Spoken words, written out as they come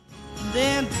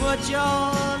Then put your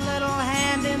little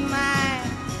hand in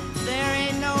mine. There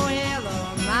ain't no hill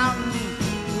or mountain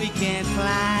we can't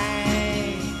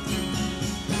climb.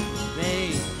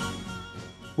 Babe.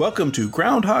 Welcome to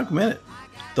Groundhog Minute,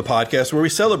 the podcast where we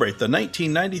celebrate the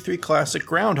 1993 classic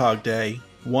Groundhog Day,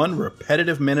 one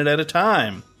repetitive minute at a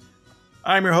time.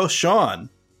 I'm your host, Sean,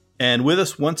 and with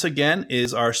us once again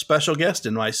is our special guest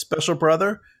and my special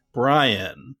brother,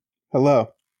 Brian. Hello.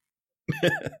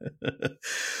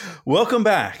 Welcome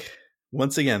back.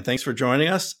 Once again, thanks for joining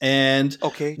us. And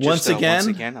once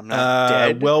again, I'm not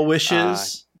dead. Well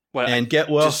wishes and get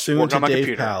well soon to Dave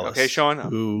computer. Palace. Okay, Sean,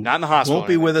 who not in the hospital. Won't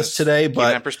be with us today,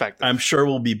 but perspective. I'm sure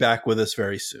will be back with us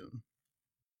very soon.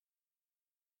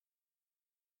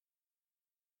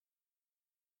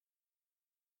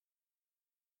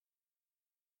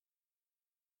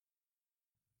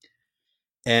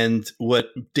 And what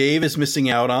Dave is missing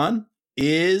out on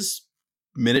is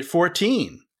minute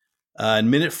 14. In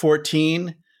minute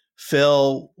 14,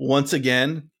 Phil, once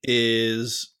again,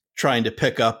 is trying to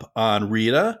pick up on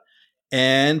Rita.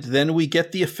 And then we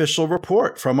get the official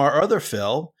report from our other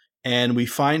Phil, and we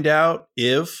find out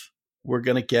if we're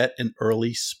going to get an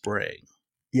early spring.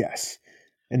 Yes.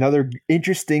 Another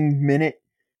interesting minute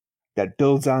that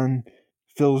builds on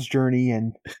Phil's journey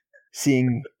and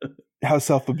seeing how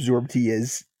self-absorbed he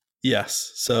is.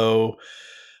 Yes. So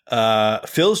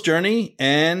Phil's journey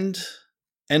and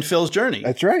Phil's journey.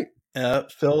 That's right.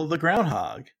 Phil the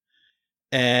Groundhog.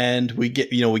 And we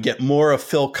get more of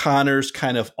Phil Connor's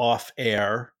kind of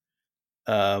off-air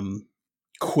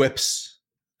quips,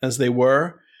 as they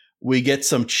were. We get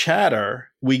some chatter.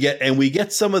 We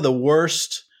get some of the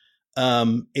worst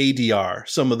ADR,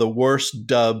 some of the worst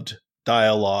dubbed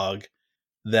dialogue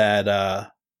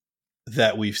that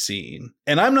we've seen.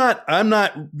 And I'm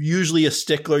not usually a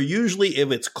stickler. Usually,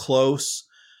 if it's close,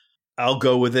 I'll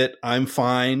go with it. I'm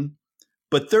fine.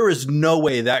 But there is no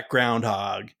way that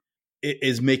groundhog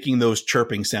is making those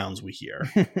chirping sounds we hear.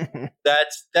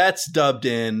 That's dubbed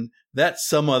in. That's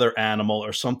some other animal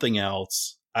or something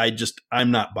else.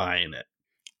 I'm not buying it.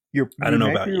 I don't know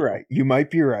about you. Right. You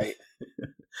might be right.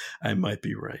 I might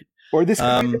be right. Or this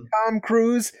could be the Tom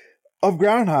Cruise of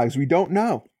groundhogs. We don't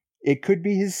know. It could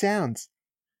be his sounds.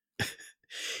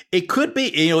 It could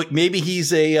be. Maybe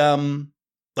he's a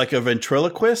like a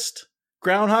ventriloquist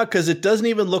groundhog, because it doesn't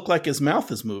even look like his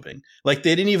mouth is moving. Like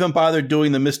they didn't even bother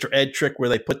doing the Mr. Ed trick where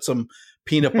they put some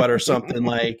peanut butter or something.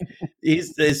 Like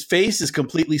his face is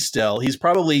completely still. He's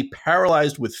probably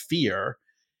paralyzed with fear.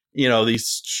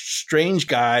 These strange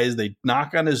guys, they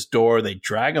knock on his door, they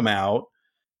drag him out,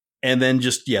 and then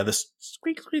just the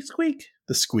squeak, squeak, squeak,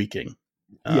 the squeaking.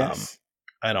 Yes.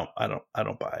 I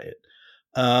don't buy it.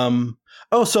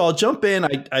 So I'll jump in.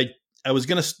 I was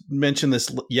going to mention this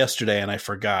yesterday and I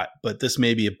forgot, but this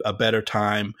may be a better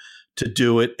time to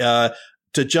do it.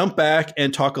 To jump back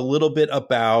and talk a little bit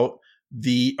about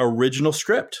the original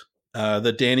script,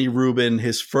 the Danny Rubin,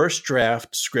 his first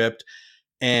draft script.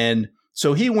 And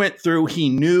so he went through, he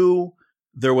knew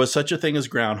there was such a thing as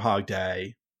Groundhog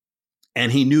Day.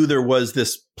 And he knew there was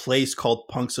this place called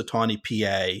Punxsutawney,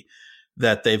 PA,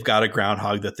 that they've got a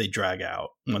groundhog that they drag out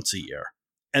once a year.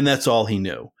 And that's all he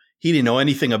knew. He didn't know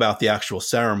anything about the actual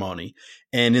ceremony.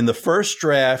 And in the first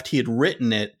draft, he had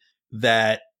written it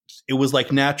that it was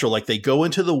like natural. Like they go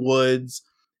into the woods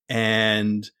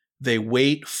and they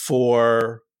wait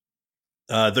for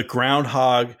the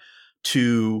groundhog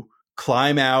to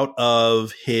climb out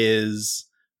of his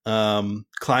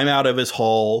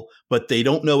hole, but they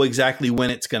don't know exactly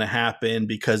when it's going to happen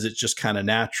because it's just kind of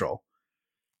natural.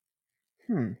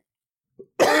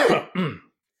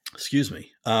 Excuse me.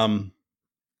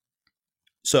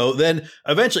 So then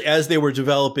eventually, as they were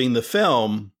developing the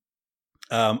film,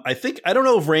 I don't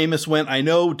know if Ramis went. I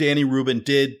know Danny Rubin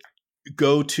did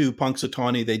go to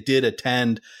Punxsutawney. They did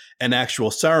attend an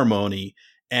actual ceremony,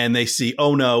 and they see,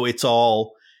 oh no, it's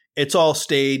all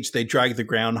staged. They drag the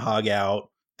groundhog out.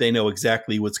 They know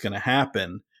exactly what's going to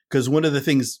happen. Because one of the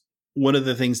things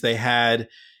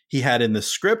he had in the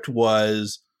script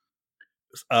was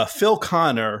Phil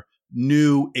Connor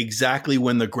knew exactly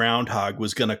when the groundhog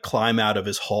was going to climb out of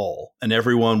his hole. And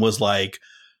everyone was like,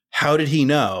 how did he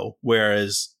know?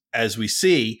 Whereas, as we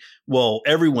see, well,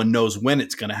 everyone knows when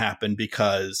it's going to happen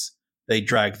because they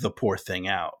drag the poor thing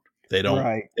out. They don't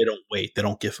wait. They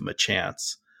don't give him a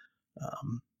chance.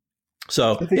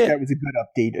 So I think that was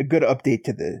a good update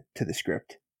to the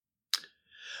script.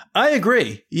 I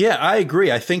agree. Yeah, I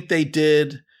agree. I think they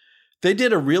did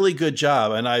a really good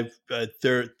job, and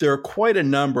there are quite a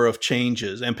number of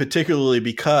changes, and particularly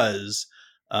because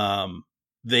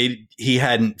he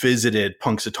hadn't visited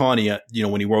Punxsutawney,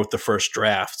 when he wrote the first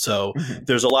draft. So Mhm.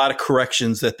 there's a lot of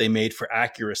corrections that they made for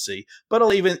accuracy, but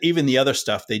even the other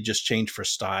stuff they just changed for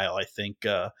style. I think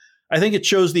it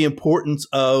shows the importance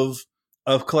of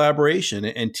collaboration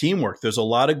and teamwork. There's a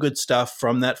lot of good stuff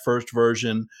from that first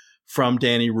version from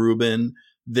Danny Rubin.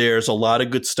 There's a lot of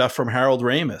good stuff from Harold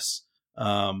Ramis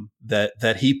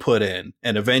that he put in,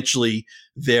 and eventually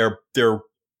they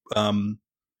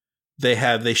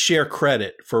share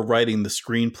credit for writing the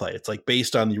screenplay. It's like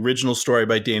based on the original story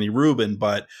by Danny Rubin,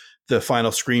 but the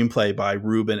final screenplay by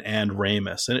Rubin and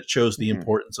Ramis. And it shows the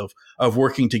importance of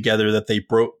working together, that they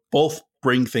both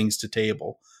bring things to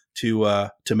table to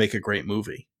make a great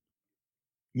movie.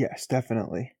 Yes,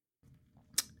 definitely.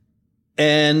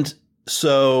 And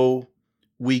so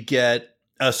we get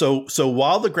so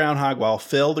while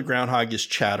Phil the groundhog is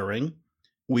chattering,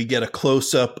 we get a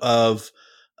close up of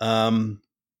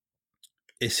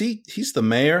he's the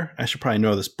mayor? I should probably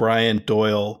know this. Brian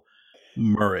Doyle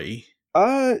Murray.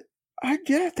 Is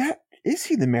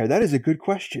he the mayor? That is a good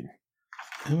question.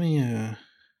 I mean,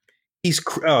 he's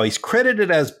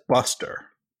credited as Buster.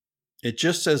 It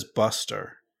just says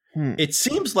Buster. It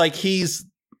seems like he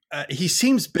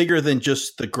seems bigger than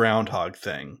just the groundhog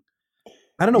thing.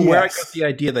 I don't know where I got the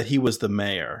idea that he was the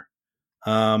mayor.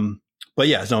 But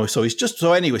yeah, no. So he's just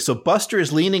anyway. So Buster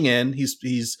is leaning in.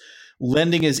 He's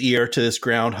lending his ear to this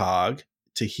groundhog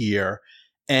to hear,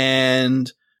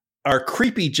 and our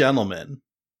creepy gentleman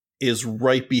is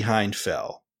right behind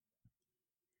Phil.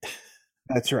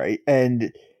 That's right.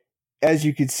 And as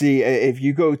you can see, if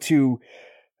you go to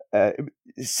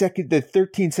the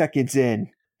 13 seconds in,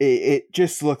 it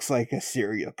just looks like a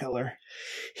serial killer.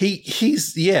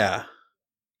 He's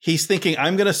thinking,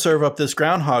 I'm going to serve up this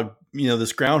groundhog,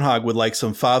 this groundhog with like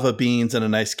some fava beans and a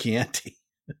nice Chianti.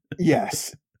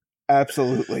 Yes,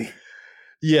 absolutely.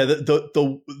 Yeah.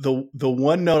 The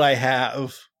one note I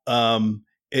have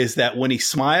is that when he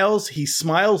smiles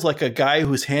like a guy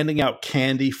who's handing out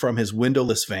candy from his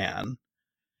windowless van.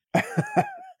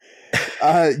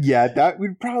 Yeah, that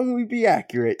would probably be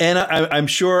accurate. And I'm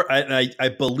sure, I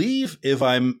believe if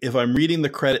I'm reading the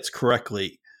credits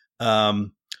correctly,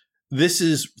 this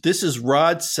is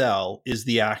Rod Sell is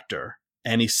the actor,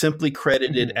 and he's simply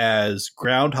credited as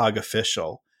Groundhog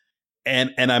Official.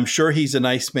 And I'm sure he's a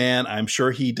nice man. I'm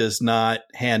sure he does not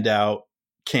hand out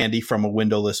candy from a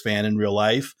windowless van in real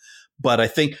life. But I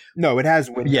think it has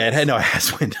windows. Yeah, it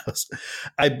has windows.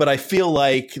 But I feel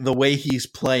like the way he's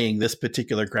playing this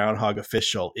particular Groundhog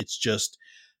Official, it's just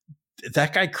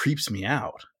that guy creeps me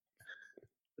out.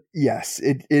 Yes,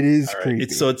 it is right. creepy.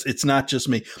 It's not just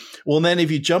me. Well, then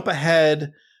if you jump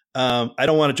ahead, I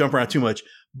don't want to jump around too much,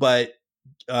 but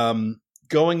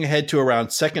going ahead to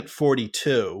around second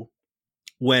 42,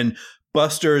 when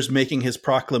Buster's making his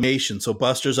proclamation. So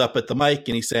Buster's up at the mic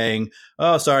and he's saying,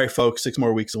 "Oh, sorry, folks, 6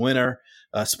 more weeks of winter."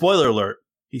 Spoiler alert,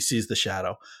 he sees the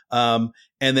shadow. And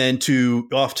then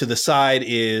off to the side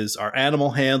is our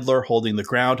animal handler holding the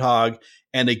groundhog.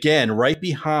 And again, right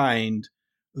behind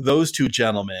those two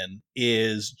gentlemen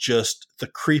is just the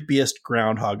creepiest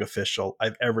Groundhog Official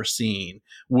I've ever seen,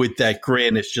 with that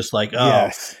grin. It's just like,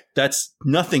 that's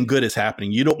nothing good is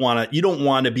happening. You don't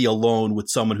want to be alone with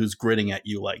someone who's grinning at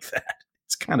you like that.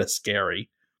 It's kind of scary.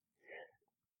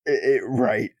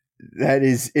 Right.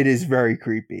 It is very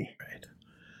creepy.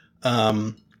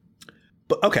 Right.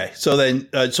 But okay. So then,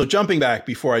 so jumping back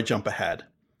before I jump ahead,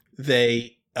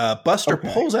 Buster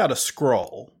pulls out a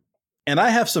scroll. And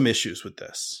I have some issues with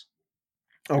this.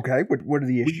 Okay, what are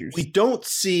the issues? We don't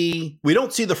see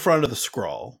the front of the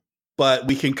scroll, but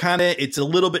we can it's a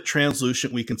little bit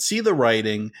translucent. We can see the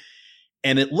writing,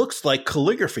 and it looks like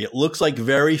calligraphy. It looks like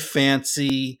very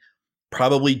fancy,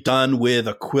 probably done with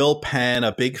a quill pen,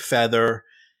 a big feather,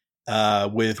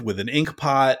 with an ink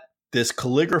pot. This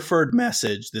calligraphed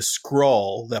message, this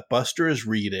scroll that Buster is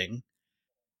reading.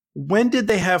 When did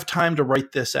they have time to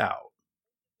write this out?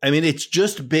 I mean, it's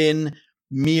just been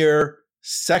mere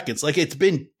seconds. Like, it's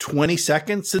been 20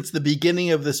 seconds since the beginning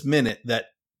of this minute that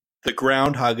the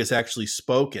groundhog has actually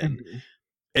spoken. Mm-hmm.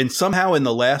 And somehow in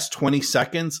the last 20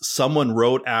 seconds, someone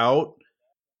wrote out,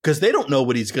 because they don't know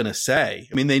what he's going to say.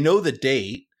 I mean, they know the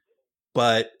date,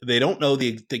 but they don't know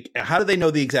how do they know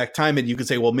the exact time? And you can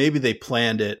say, well, maybe they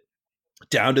planned it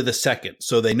down to the second.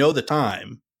 So they know the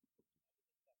time,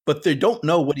 but they don't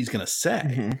know what he's going to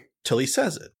say till he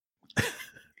says it.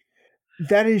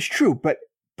 That is true, but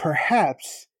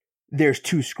perhaps there's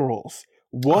 2 scrolls.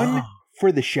 One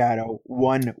for the shadow,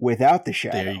 one without the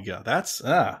shadow. There you go.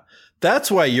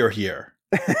 That's why you're here.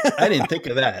 I didn't think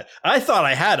of that. I thought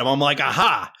I had them. I'm like,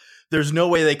 aha, there's no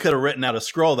way they could have written out a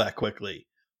scroll that quickly.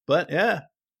 But yeah,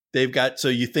 so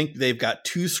you think they've got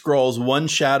two scrolls, one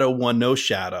shadow, one no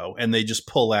shadow, and they just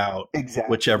pull out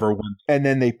Exactly. whichever one. And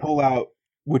then they pull out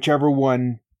whichever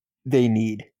one they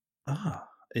need. Ah,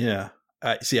 yeah.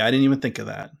 See, I didn't even think of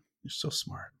that. You're so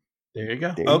smart. There you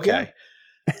go. There you okay.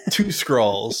 Two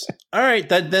scrolls. All right.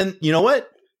 Then you know what?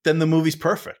 Then the movie's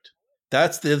perfect.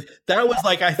 That was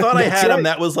like, I thought I had him.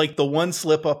 That was like the one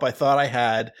slip up I thought I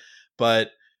had, but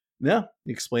no,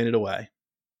 you explain it away.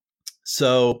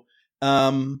 So,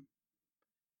 all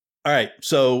right.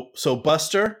 So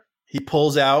Buster, he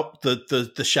pulls out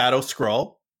the shadow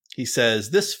scroll. He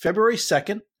says, this February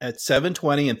 2nd at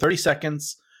 7:20 and 30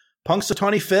 seconds,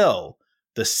 Punxsutawney Phil,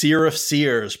 the seer of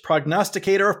seers,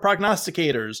 prognosticator of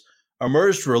prognosticators,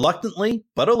 emerged reluctantly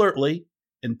but alertly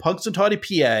in Punxsutawney,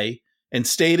 PA, and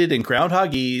stated in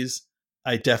Groundhogese,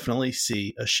 I definitely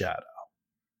see a shadow.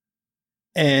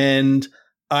 And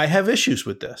I have issues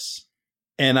with this.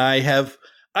 And I have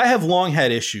long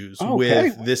had issues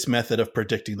with this method of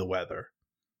predicting the weather.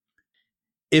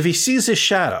 If he sees his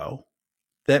shadow,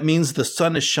 that means the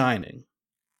sun is shining.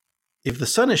 If the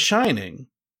sun is shining,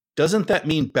 doesn't that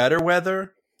mean better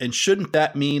weather? And shouldn't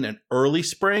that mean an early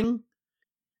spring?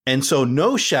 And so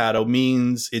no shadow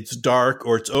means it's dark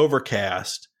or it's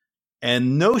overcast.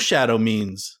 And no shadow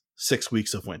means 6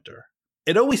 weeks of winter.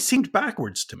 It always seemed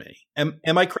backwards to me. Am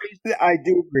I crazy? I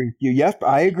do agree with you. Yep,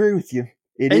 I agree with you.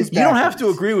 It is. You don't have to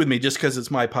agree with me just because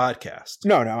it's my podcast.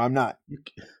 No, I'm not.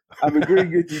 I'm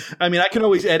agreeing with you. I mean, I can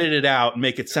always edit it out and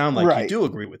make it sound like you do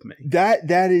agree with me.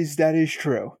 That is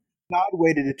true. Odd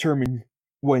way to determine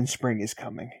when spring is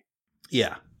coming.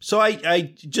 Yeah. So I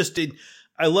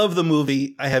love the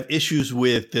movie. I have issues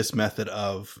with this method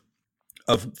of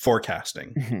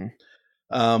forecasting. Mm-hmm.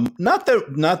 Not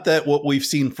that what we've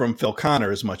seen from Phil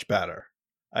Connor is much better.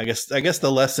 I guess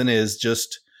the lesson is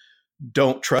just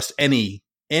don't trust any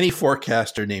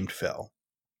forecaster named Phil.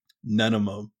 None of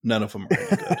them are any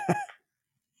good.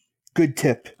 Good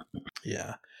tip.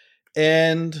 Yeah.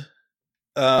 And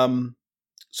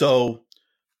so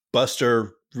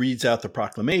Buster reads out the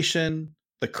proclamation.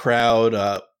 The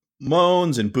crowd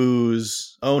moans and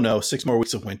boos. Oh no, 6 more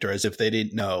weeks of winter, as if they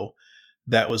didn't know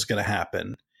that was going to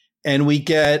happen. And we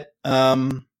get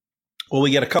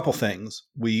a couple things.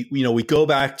 We go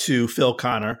back to Phil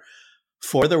Connor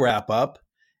for the wrap up,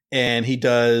 and he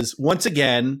does once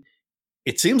again.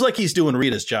 It seems like he's doing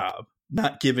Rita's job,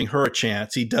 not giving her a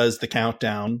chance. He does the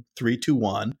countdown 3, 2,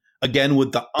 1 again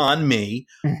with the on me,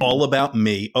 all about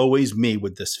me, always me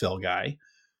with this Phil guy.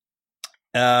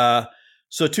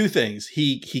 So 2 things.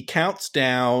 He counts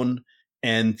down,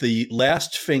 and the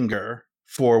last finger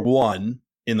for 1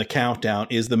 in the countdown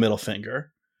is the middle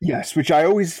finger. Yes, which I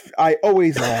always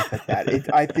laugh at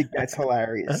that. I think that's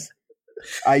hilarious.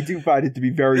 I do find it to be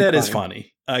very funny. That is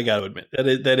funny. I got to admit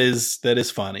that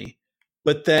is funny.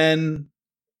 But then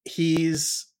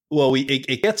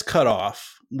it gets cut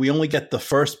off. We only get the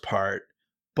first part,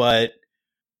 but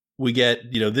we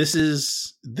get, this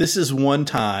is one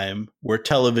time where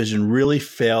television really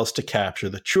fails to capture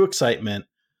the true excitement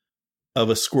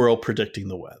of a squirrel predicting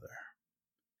the weather.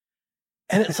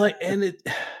 And it's like,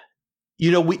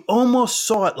 we almost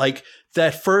saw it like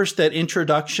that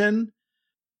introduction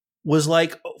was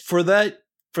like for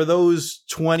those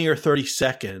 20 or 30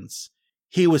 seconds,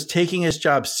 he was taking his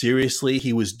job seriously.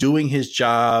 He was doing his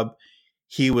job.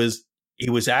 He was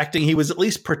acting. He was at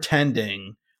least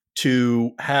pretending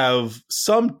to have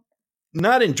some,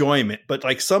 not enjoyment, but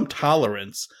like some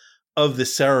tolerance of the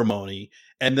ceremony.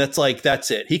 And that's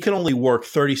it. He can only work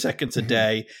 30 seconds a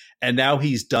day. And now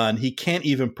he's done. He can't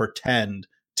even pretend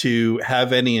to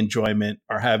have any enjoyment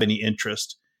or have any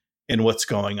interest in what's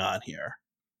going on here.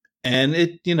 And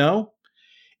it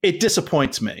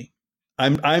disappoints me.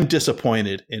 I'm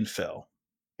disappointed in Phil.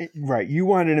 Right. You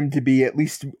wanted him to be at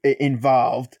least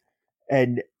involved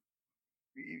and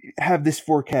have this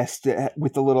forecast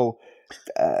with a little,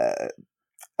 I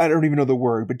don't even know the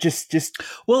word, but just at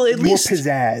more least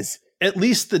pizzazz. At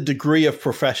least the degree of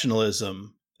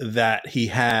professionalism that he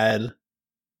had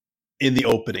in the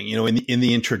opening, in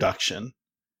the introduction.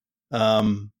 I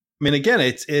mean, again,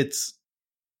 it's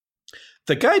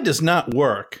the guy does not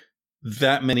work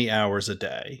that many hours a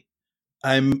day.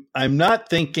 I'm not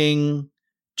thinking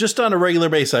just on a regular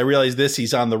basis. I realize this,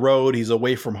 he's on the road, he's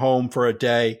away from home for a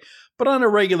day, but on a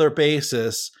regular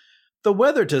basis, the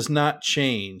weather does not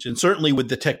change. And certainly with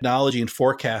the technology and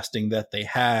forecasting that they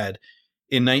had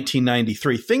in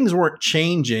 1993, things weren't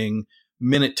changing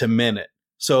minute to minute.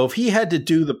 So if he had to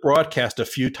do the broadcast a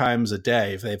few times a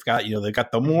day, if they've got, they've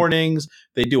got the mornings,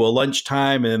 they do a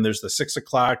lunchtime, and then there's the 6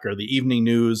 o'clock or the evening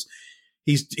news.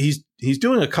 He's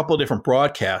doing a couple of different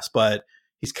broadcasts, but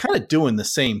he's kind of doing the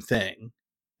same thing.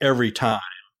 every time.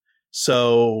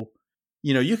 So,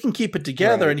 you can keep it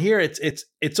together. Right. And here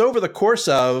it's over the course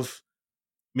of,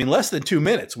 less than 2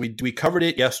 minutes. We covered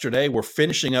it yesterday. We're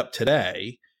finishing up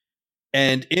today.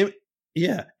 And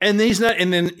and he's not,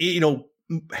 and then,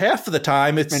 half of the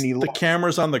time it's the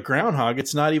camera's on the groundhog.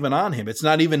 It's not even on him. It's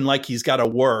not even like he's got to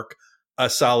work a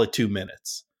solid 2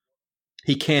 minutes.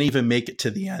 He can't even make it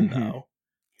to the end though.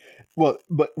 Well,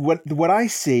 but what I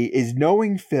see is,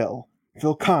 knowing Phil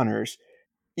Connors,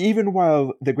 even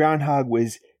while the groundhog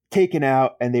was taken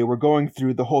out and they were going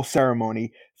through the whole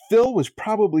ceremony, Phil was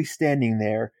probably standing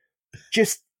there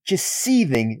just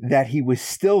seething that he was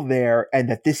still there and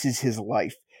that this is his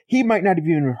life. He might not have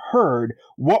even heard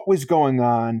what was going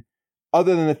on,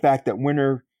 other than the fact that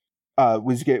winter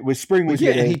spring was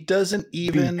and he doesn't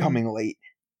even coming late.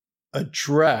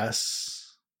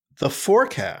 Address the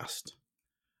forecast.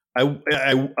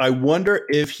 I wonder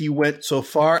if he went so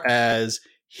far as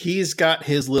he's got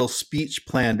his little speech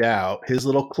planned out, his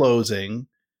little closing.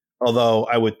 Although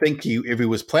I would think if he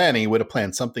was planning, he would have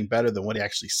planned something better than what he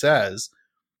actually says.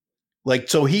 Like,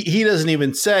 so he doesn't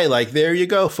even say, like, there you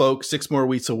go, folks, 6 more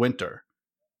weeks of winter.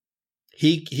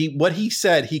 What he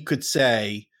said, he could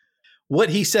say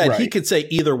he could say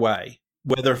either way,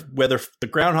 whether the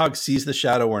groundhog sees the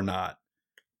shadow or not.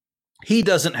 He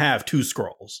doesn't have 2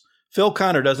 scrolls. Phil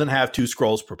Connor doesn't have 2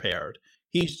 scrolls prepared.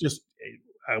 He's just,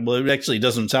 it actually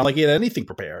doesn't sound like he had anything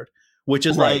prepared, which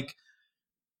is like,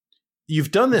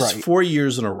 you've done this 4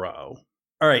 years in a row.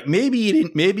 All right, maybe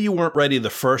you weren't ready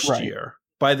the first year.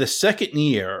 By the second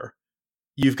year,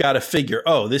 you've got to figure,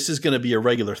 this is going to be a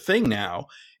regular thing now.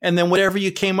 And then whatever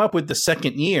you came up with the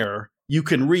second year, you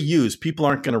can reuse. People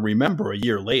aren't going to remember a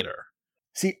year later.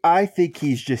 See, I think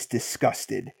he's just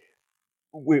disgusted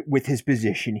with his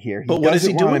position here. But what is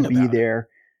he doing about it? There.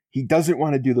 He doesn't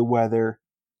want to do the weather.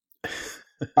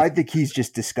 I think he's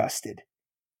just disgusted.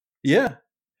 Yeah.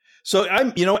 So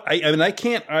that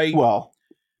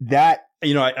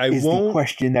is the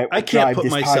question that I can't put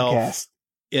myself podcast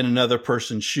in another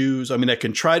person's shoes. I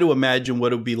can try to imagine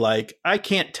what it would be like. I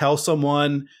can't tell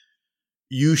someone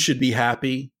you should be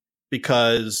happy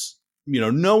because,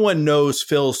 no one knows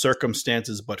Phil's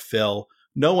circumstances but Phil.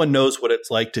 No one knows what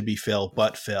it's like to be Phil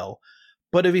but Phil.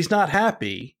 But if he's not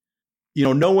happy,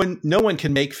 no one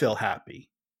can make Phil happy.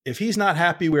 If he's not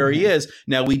happy where he is,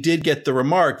 now we did get the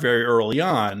remark very early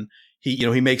on.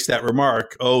 He makes that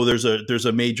remark, there's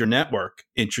a major network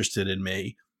interested in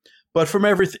me. But from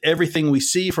everything we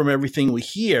see, from everything we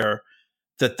hear,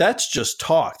 that's just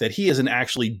talk, that he isn't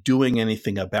actually doing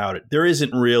anything about it.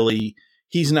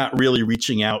 He's not really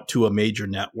reaching out to a major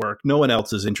network. No one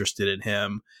else is interested in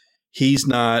him. He's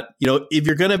not, if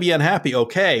you're going to be unhappy,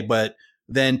 okay, but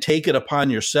then take it upon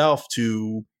yourself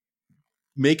to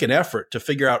make an effort to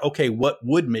figure out, okay, what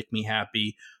would make me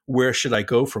happy? Where should I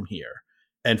go from here?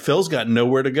 And Phil's got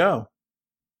nowhere to go.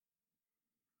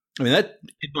 That,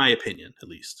 in my opinion, at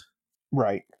least.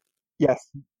 Right.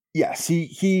 Yes.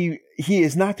 He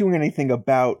is not doing anything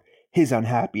about his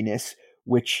unhappiness,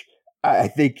 which I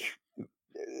think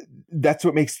that's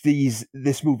what makes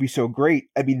this movie so great.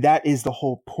 That is the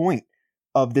whole point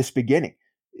of this beginning.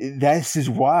 This is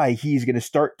why he's going to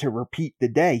start to repeat the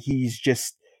day. He's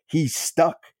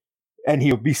stuck, and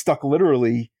he'll be stuck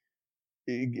literally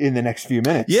in the next few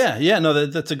minutes. Yeah. No,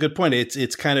 that's a good point.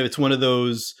 It's one of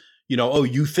those,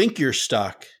 you think you're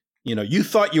stuck. You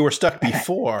thought you were stuck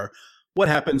before. What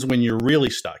happens when you're really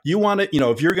stuck? You want it,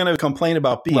 if you're going to complain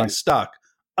about being stuck,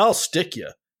 I'll stick you.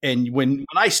 And when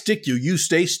I stick you, you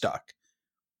stay stuck.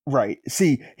 Right.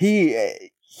 See,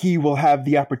 he will have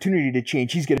the opportunity to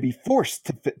change. He's going to be forced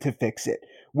to fix it.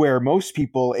 Where most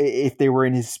people, if they were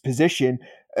in his position,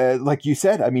 like you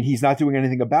said, he's not doing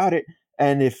anything about it.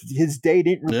 And if his day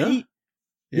didn't repeat,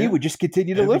 he would just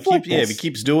continue to live like this. Yeah, if he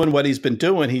keeps doing what he's been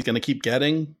doing, he's going to keep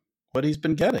getting what he's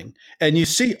been getting. And you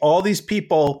see all these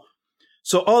people.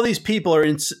 So all these people are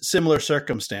in similar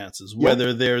circumstances,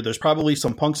 whether there's probably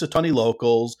some Punxsutawney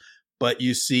locals, but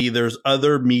you see there's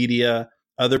other media,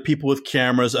 other people with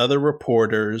cameras, other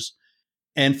reporters.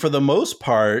 And for the most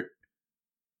part,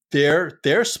 they're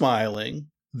smiling,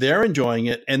 they're enjoying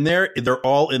it, and they're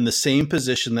all in the same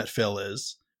position that Phil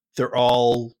is. They're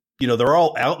all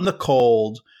out in the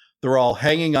cold. They're all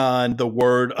hanging on the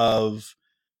word of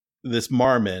this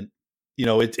marmot.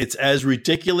 It's as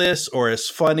ridiculous or as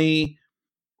funny,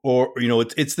 or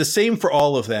it's the same for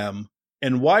all of them.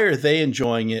 And why are they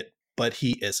enjoying it but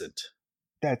he isn't?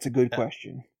 That's a good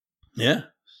question. Yeah.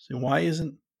 So why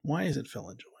isn't Phil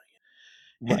enjoying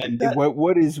it? Right. And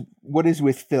what is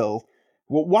with Phil?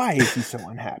 Well, why is he so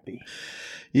unhappy?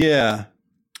 Yeah.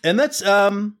 And that's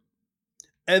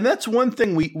one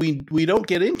thing we don't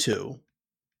get into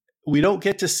we don't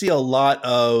get to see a lot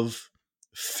of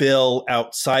Phil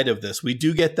outside of this. We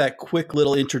do get that quick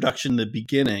little introduction in the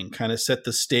beginning, kind of set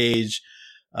the stage,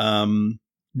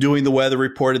 doing the weather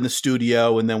report in the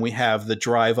studio, and then we have the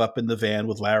drive up in the van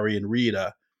with Larry and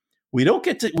Rita.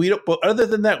 But other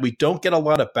than that, we don't get a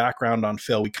lot of background on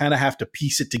Phil. We kind of have to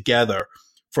piece it together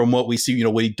from what we see,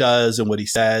 what he does and what he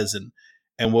says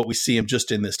and what we see him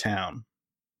just in this town.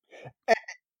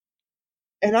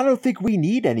 And I don't think we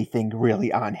need anything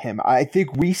really on him. I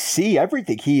think we see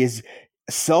everything. He is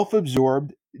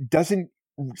self-absorbed, doesn't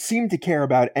seem to care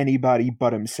about anybody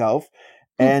but himself.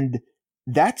 And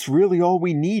that's really all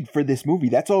we need for this movie.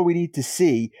 That's all we need to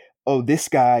see. Oh, this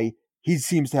guy, he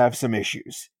seems to have some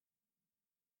issues.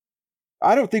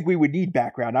 I don't think we would need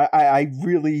background. I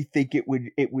really think it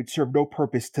would serve no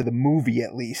purpose to the movie,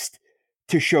 at least,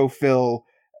 to show Phil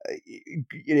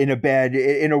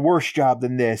in a worse job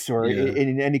than this, or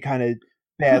in any kind of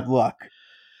bad luck.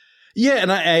 Yeah,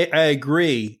 and I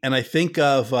agree. And I think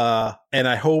of, and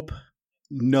I hope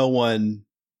no one,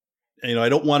 I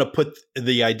don't want to put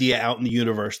the idea out in the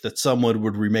universe that someone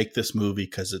would remake this movie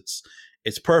because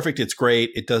it's perfect, it's great,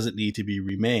 it doesn't need to be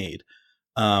remade.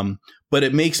 But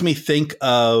it makes me think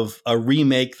of a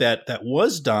remake that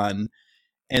was done,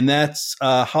 and that's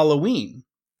Halloween.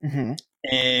 Mm-hmm.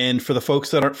 And for the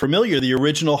folks that aren't familiar, the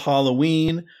original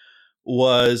Halloween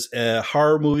was a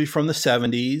horror movie from the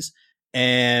 70s,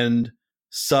 and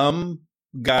some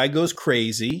guy goes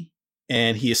crazy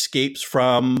and he escapes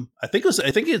from, I think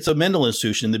it's a mental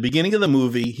institution. In the beginning of the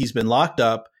movie, he's been locked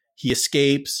up, he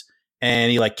escapes,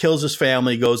 and he kills his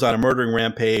family, goes on a murdering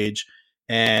rampage,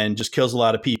 and just kills a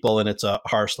lot of people, and it's a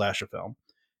horror slasher film.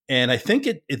 And I think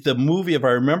the movie, if I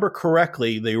remember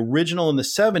correctly, the original in the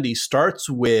 70s starts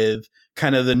with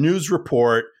kind of the news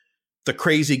report, the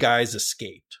crazy guys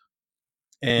escaped.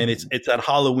 And it's on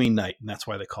Halloween night, and that's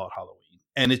why they call it Halloween.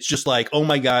 And it's just oh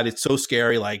my God, it's so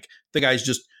scary. The guy's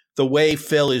just, the way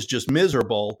Phil is just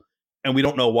miserable, and we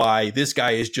don't know why. This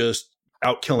guy is just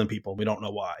out killing people. We don't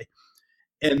know why.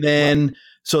 And then,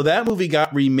 so that movie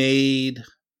got remade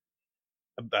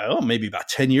maybe about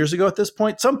 10 years ago at this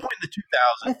point, some point in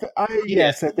the 2000s.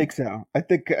 Yes, I think so. I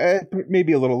think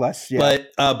maybe a little less. Yeah.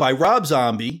 But by Rob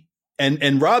Zombie,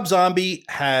 and Rob Zombie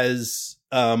has,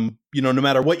 no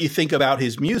matter what you think about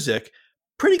his music,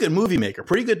 pretty good movie maker,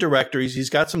 pretty good director.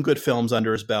 He's got some good films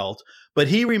under his belt, but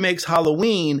he remakes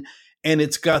Halloween, and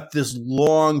it's got this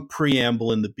long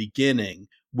preamble in the beginning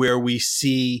where we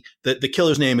see that the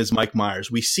killer's name is Mike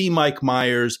Myers. We see Mike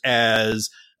Myers as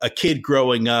a kid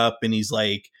growing up, and he's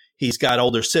got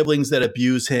older siblings that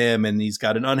abuse him, and he's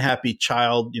got an unhappy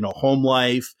child, home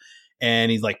life,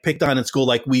 and he's picked on in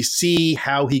school. We see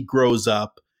how he grows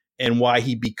up and why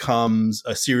he becomes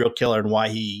a serial killer and why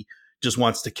he just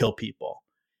wants to kill people.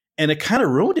 And it kind of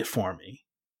ruined it for me.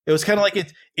 It was kind of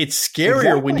it's scarier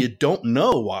exactly when you don't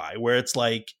know why, where it's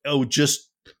just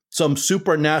some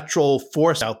supernatural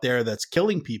force out there that's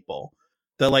killing people.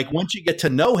 That once you get to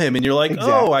know him and you're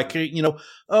exactly. Oh, I could,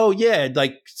 oh yeah,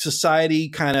 society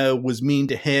kind of was mean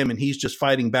to him and he's just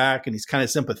fighting back and he's kind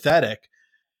of sympathetic.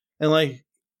 And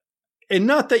and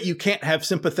not that you can't have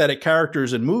sympathetic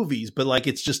characters in movies, but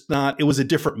it's just not, it was a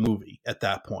different movie at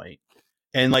that point.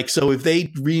 And so if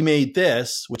they remade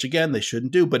this, which again, they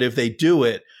shouldn't do, but if they do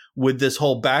it with this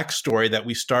whole backstory that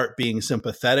we start being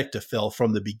sympathetic to Phil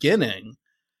from the beginning,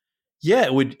 yeah,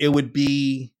 it would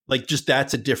be just,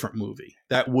 that's a different movie.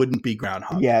 That wouldn't be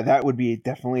Groundhog. Yeah, that would be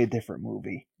definitely a different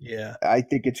movie. Yeah. I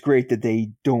think it's great that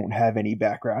they don't have any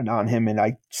background on him.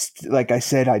 And like I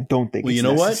said, I don't think it's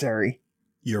necessary. What?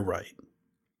 You're right.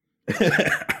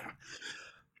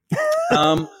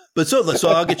 But so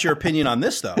I'll get your opinion on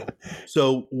this though.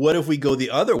 So what if we go the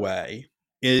other way?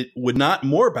 It would not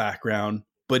more background,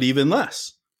 but even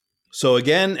less. So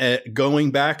again,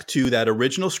 going back to that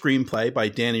original screenplay by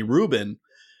Danny Rubin,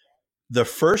 the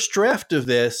first draft of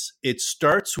this, it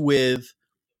starts with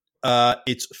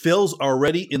it's Phil's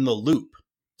already in the loop.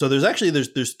 So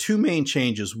there's two main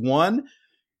changes. One,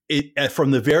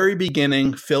 from the very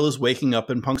beginning, Phil is waking up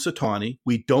in Punxsutawney.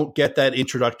 We don't get that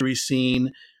introductory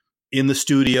scene in the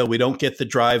studio. We don't get the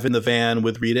drive in the van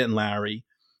with Rita and Larry.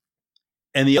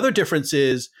 And the other difference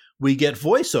is we get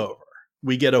voiceover.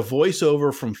 We get a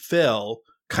voiceover from Phil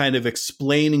kind of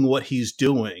explaining what he's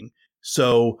doing.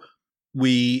 So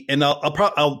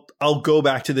I'll go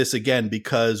back to this again,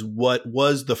 because what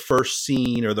was the first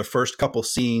scene or the first couple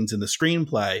scenes in the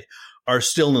screenplay are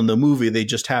still in the movie. They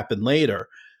just happened later.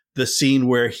 The scene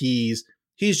where he's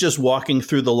just walking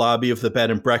through the lobby of the bed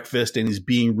and breakfast and he's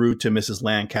being rude to Mrs.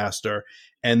 Lancaster.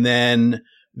 And then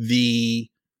the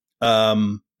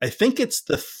I think it's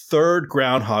the third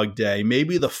Groundhog Day,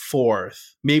 maybe the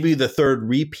fourth, maybe the third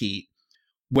repeat,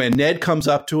 when Ned comes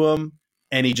up to him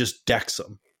and he just decks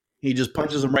him. He just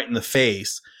punches him right in the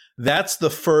face. That's the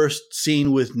first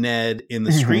scene with Ned in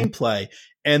the screenplay.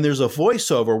 And there's a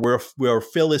voiceover where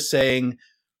Phil is saying,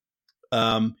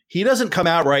 he doesn't come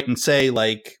out right and say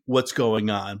like what's going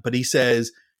on, but he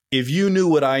says, if you knew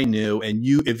what I knew and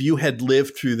if you had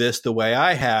lived through this the way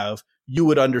I have, you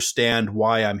would understand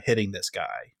why I'm hitting this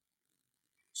guy.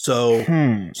 So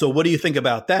what do you think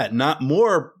about that? Not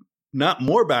more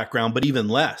background, but even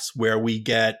less, where we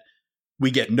get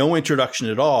no introduction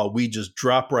at all. We just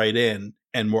drop right in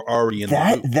and we're already in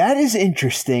the loop. That is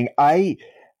interesting. I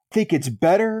think it's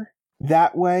better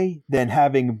that way than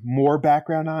having more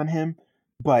background on him,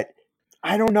 but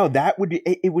I don't know.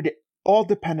 It would all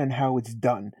depend on how it's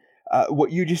done.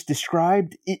 What you just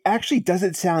described, it actually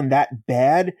doesn't sound that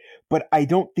bad, but I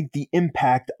don't think the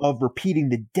impact of repeating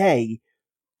the day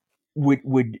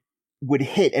would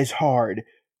hit as hard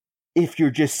if you're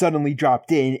just suddenly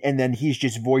dropped in and then he's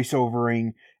just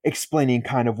voiceovering, explaining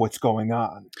kind of what's going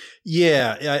on.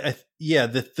 Yeah,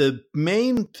 the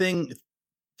main thing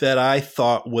that I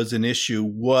thought was an issue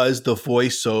was the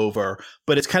voiceover,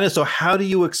 but it's kind of, so how do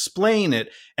you explain it?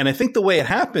 And I think the way it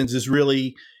happens is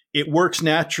really, it works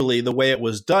naturally the way it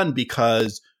was done,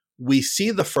 because we see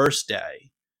the first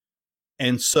day.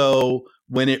 And so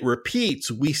when it repeats,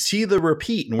 we see the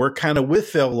repeat and we're kind of with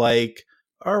Phil like,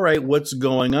 all right, what's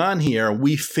going on here?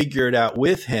 We figure it out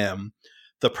with him.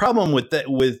 The problem with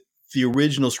the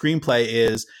original screenplay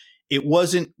is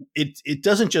it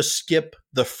doesn't just skip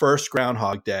the first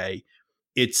Groundhog Day.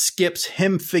 It skips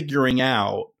him figuring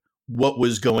out what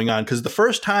was going on. Because the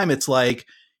first time it's like,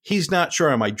 he's not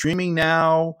sure. Am I dreaming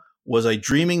now? Was I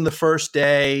dreaming the first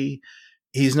day?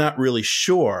 He's not really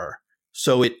sure.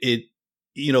 So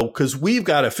because we've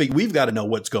got to know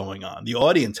what's going on. The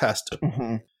audience has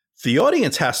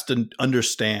to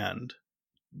understand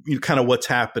kind of what's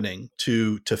happening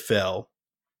to Phil.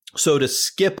 So to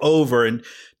skip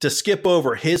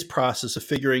over his process of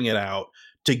figuring it out,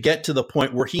 to get to the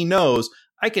point where he knows,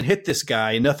 I can hit this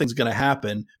guy and nothing's going to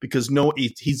happen, because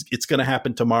it's going to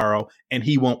happen tomorrow and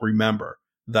he won't remember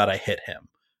that I hit him.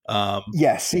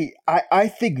 See, I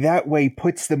think that way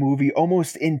puts the movie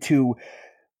almost into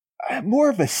more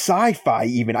of a sci-fi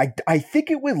even. I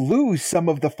think it would lose some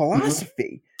of the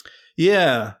philosophy.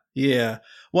 Yeah.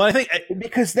 Well, I think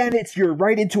because then you're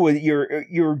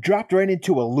dropped right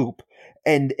into a loop,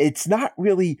 and it's not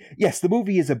really. Yes, the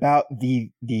movie is about the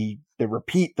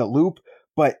repeat, the loop,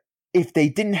 but if they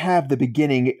didn't have the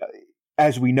beginning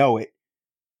as we know it,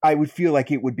 I would feel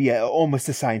like it would be almost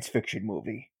a science fiction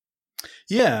movie.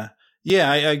 Yeah,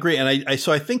 I agree, and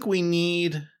I think we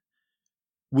need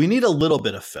a little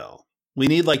bit of Phil. We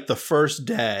need like the first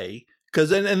day,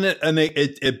 because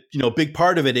a big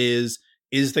part of it is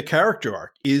the character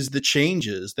arc, is the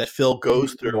changes that Phil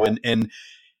goes through, and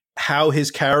how his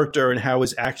character and how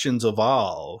his actions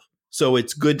evolve. So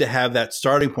it's good to have that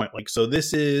starting point. Like, so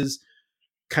this is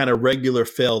kind of regular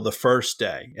Phil the first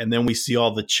day, and then we see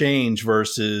all the change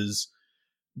versus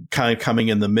kind of coming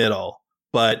in the middle.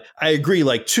 But I agree,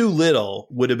 like too little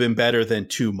would have been better than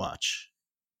too much.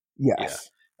 Yes.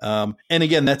 Yeah. And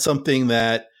again, that's something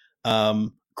that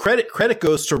credit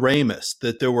goes to Ramis,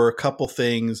 that there were a couple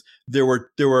things. There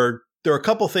were a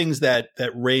couple things that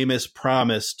Ramis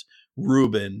promised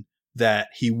Ruben that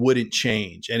he wouldn't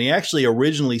change. And he actually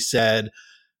originally said,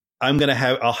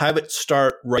 I'll have it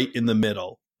start right in the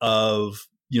middle of,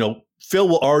 Phil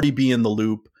will already be in the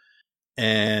loop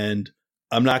and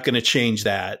I'm not going to change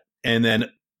that. And then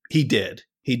he did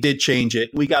change it.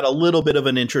 We got a little bit of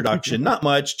an introduction, not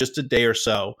much, just a day or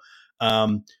so.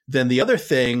 Then the other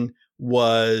thing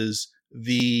was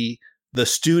the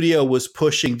studio was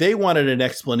pushing. They wanted an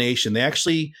explanation. They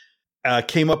actually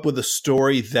came up with a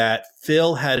story that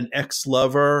Phil had an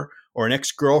ex-lover or an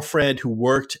ex-girlfriend who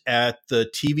worked at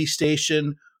the TV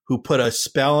station who put a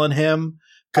spell on him.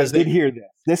 I did hear this.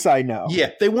 This I know.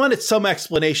 Yeah, they wanted some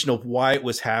explanation of why it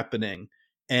was happening.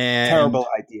 And terrible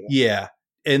idea. Yeah.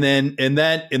 And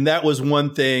that was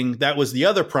one thing. That was the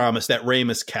other promise that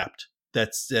Ramis kept.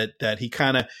 That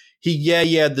he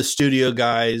had the studio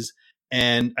guys.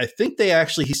 And I think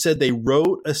he said they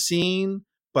wrote a scene,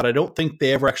 but I don't think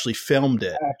they ever actually filmed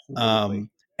it. Absolutely.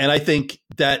 And I think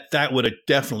that would have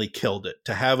definitely killed it,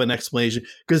 to have an explanation,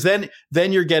 because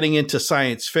then you're getting into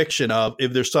science fiction of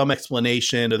if there's some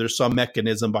explanation or there's some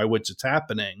mechanism by which it's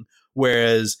happening.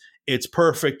 Whereas it's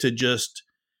perfect to just,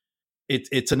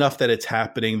 it's enough that it's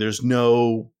happening. There's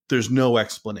no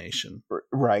explanation.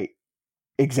 Right.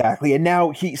 Exactly. And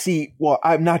now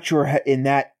I'm not sure in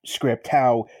that script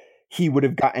how he would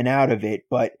have gotten out of it,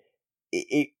 but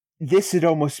this had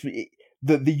almost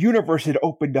the universe had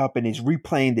opened up and is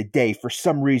replaying the day for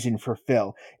some reason for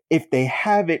Phil. If they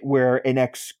have it where an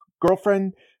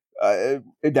ex-girlfriend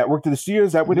that worked at the studio,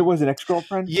 is that what it was, an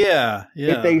ex-girlfriend? Yeah.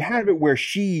 If they have it where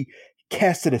she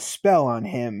casted a spell on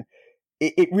him,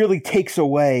 it really takes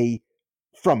away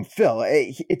from Phil.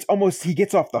 It's almost, he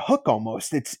gets off the hook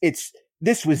almost. It's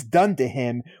this was done to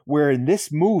him, where in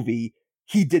this movie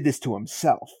he did this to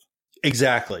himself.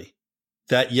 Exactly.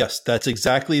 That's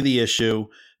exactly the issue,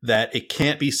 that it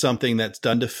can't be something that's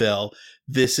done to Phil.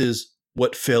 This is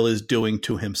what Phil is doing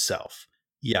to himself.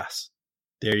 Yes.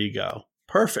 There you go.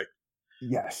 Perfect.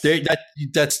 Yes.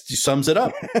 That sums it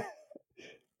up.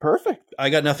 Perfect.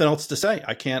 I got nothing else to say.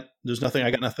 I got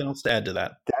nothing else to add to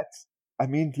that.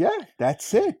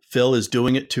 That's it. Phil is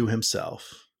doing it to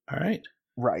himself. All right.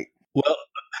 Right. Well,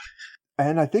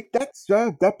 and I think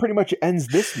that pretty much ends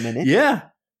this minute. Yeah.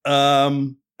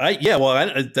 That's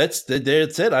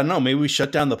it. I don't know. Maybe we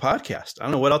shut down the podcast. I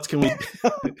don't know. What else can we?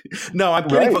 No, I'm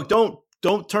kidding. Right.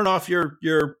 Don't turn off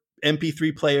your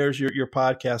MP3 players, your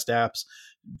podcast apps.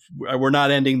 We're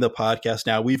not ending the podcast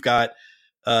now. We've got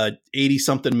 80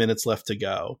 something minutes left to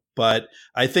go. But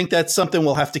I think that's something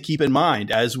we'll have to keep in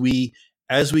mind as we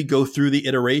go through the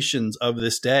iterations of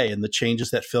this day and the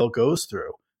changes that Phil goes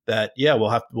through. That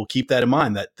we'll keep that in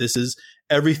mind, that this is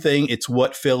everything. It's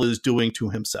what Phil is doing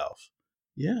to himself.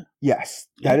 Yeah. Yes,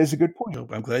 that is a good point.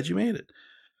 I'm glad you made it.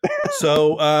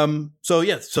 So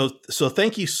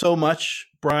thank you so much,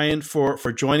 Brian,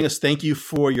 for joining us. Thank you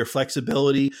for your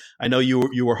flexibility. I know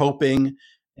you were hoping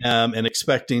and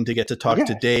expecting to get to talk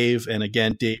to Dave, and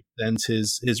again, Dave sends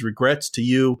his regrets to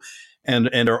you and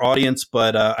our audience.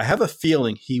 But I have a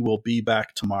feeling he will be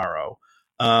back tomorrow.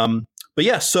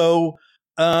 So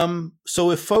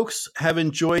if folks have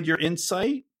enjoyed your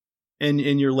insight and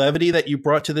your levity that you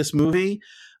brought to this movie,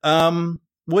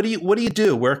 what do you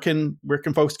do? Where can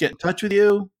folks get in touch with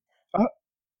you?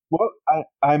 Well,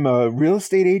 I'm a real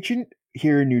estate agent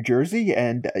here in New Jersey,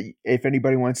 and if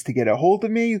anybody wants to get a hold of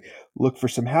me, look for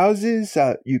some houses,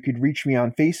 you could reach me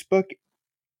on Facebook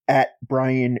at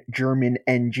Brian German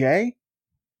NJ.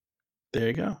 There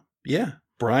you go. Yeah,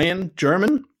 Brian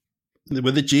German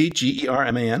with a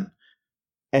German.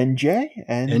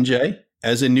 NJ,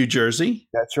 as in New Jersey.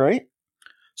 That's right.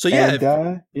 So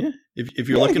if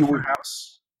you're looking for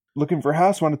a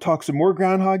house, want to talk some more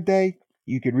Groundhog Day,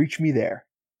 you could reach me there.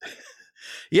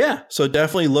 Yeah, so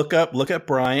definitely look up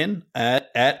Brian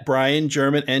at Brian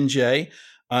German NJ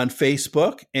on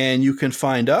Facebook, and you can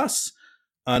find us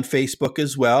on Facebook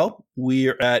as well.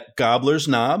 We're at Gobbler's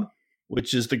Knob,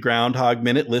 which is the Groundhog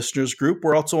Minute listeners group.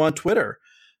 We're also on Twitter.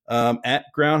 At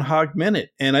Groundhog Minute.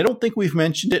 And I don't think we've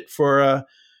mentioned it for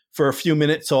a few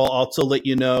minutes, so I'll also let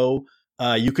you know.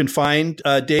 You can find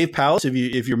Dave Pallas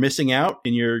if you're missing out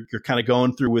and you're kind of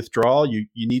going through withdrawal. You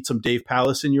need some Dave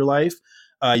Pallas in your life.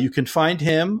 You can find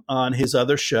him on his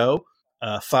other show,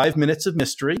 5 Minutes of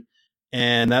Mystery,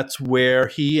 and that's where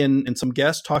he and some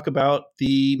guests talk about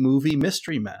the movie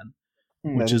Mystery Men,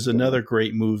 which is another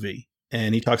great movie.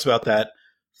 And he talks about that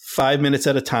 5 minutes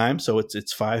at a time. So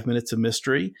it's 5 minutes of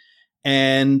mystery.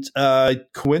 And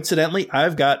coincidentally,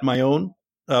 I've got my own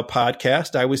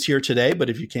podcast. I was here today,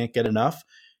 but if you can't get enough,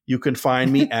 you can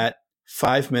find me at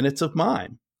 5 Minutes of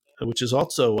Mime, which is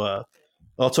also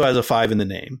has a 5 in the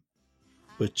name,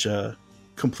 which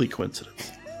complete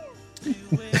coincidence.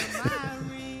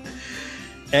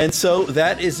 And so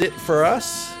that is it for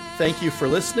us. Thank you for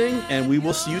listening, and we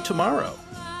will see you tomorrow,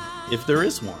 if there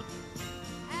is one.